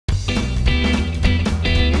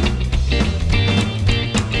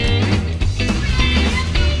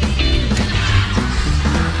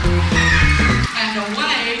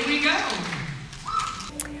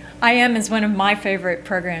IM is one of my favorite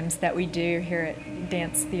programs that we do here at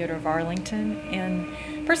Dance Theater of Arlington.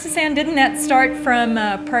 And first, Suzanne, didn't that start from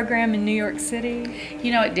a program in New York City?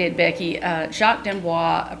 You know, it did, Becky. Jacques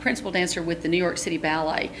Dembois, a principal dancer with the New York City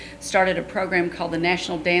Ballet, started a program called the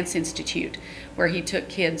National Dance Institute, where he took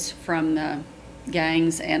kids from the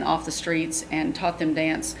gangs and off the streets and taught them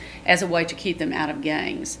dance as a way to keep them out of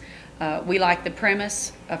gangs. We liked the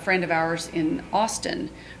premise. A friend of ours in Austin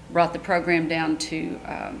brought the program down to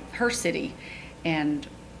her city, and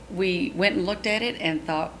we went and looked at it and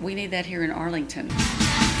thought, we need that here in Arlington.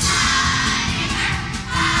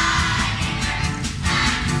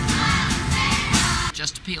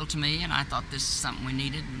 Just appealed to me, and I thought this is something we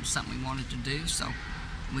needed and something we wanted to do, so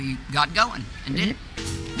we got going and did it.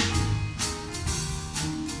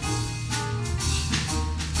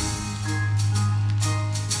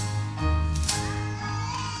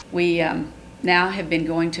 We now have been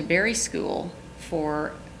going to Berry School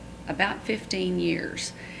for about 15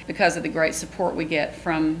 years because of the great support we get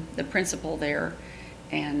from the principal there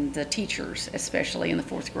and the teachers, especially in the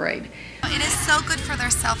 4th grade. It is so good for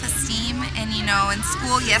their self-esteem, and you know, in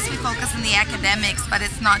school, yes, we focus on the academics, but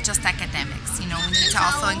it's not just academics. You know, we need to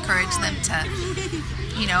also encourage them to,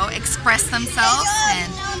 you know, express themselves,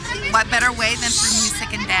 and what better way than through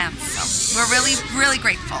music and dance. So we're really, really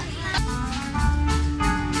grateful.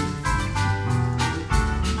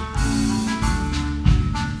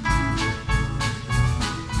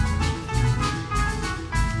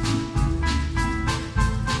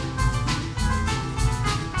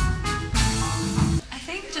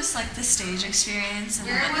 Just like the stage experience and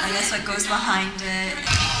I guess what goes behind it.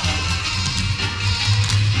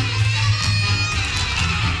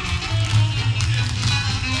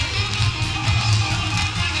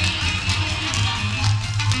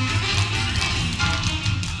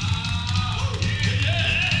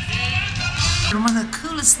 And one of the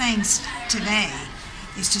coolest things today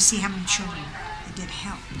is to see how many children it did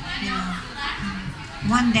help. You know,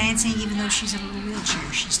 one dancing, even though she's in a little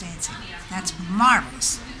wheelchair, she's dancing. That's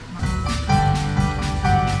marvelous.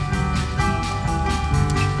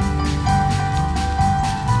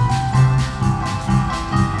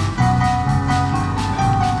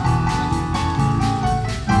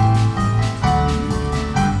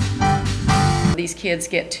 These kids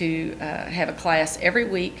get to have a class every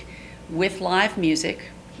week with live music.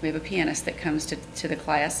 We have a pianist that comes to the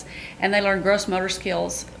class, and they learn gross motor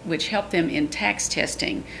skills which help them in tax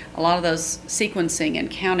testing. A lot of those sequencing and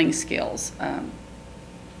counting skills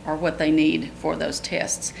are what they need for those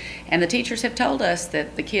tests. And the teachers have told us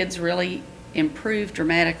that the kids really improve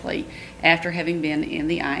dramatically after having been in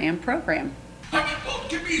the IM program. I mean, what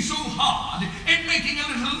could be so hard in making a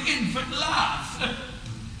little infant laugh?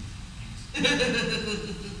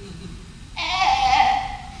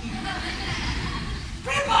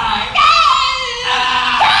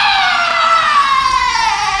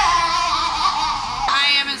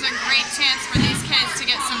 IM is a great chance for these kids to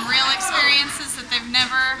get some real experiences that they've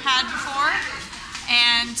never had before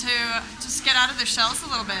and to just get out of their shells a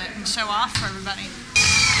little bit and show off for everybody.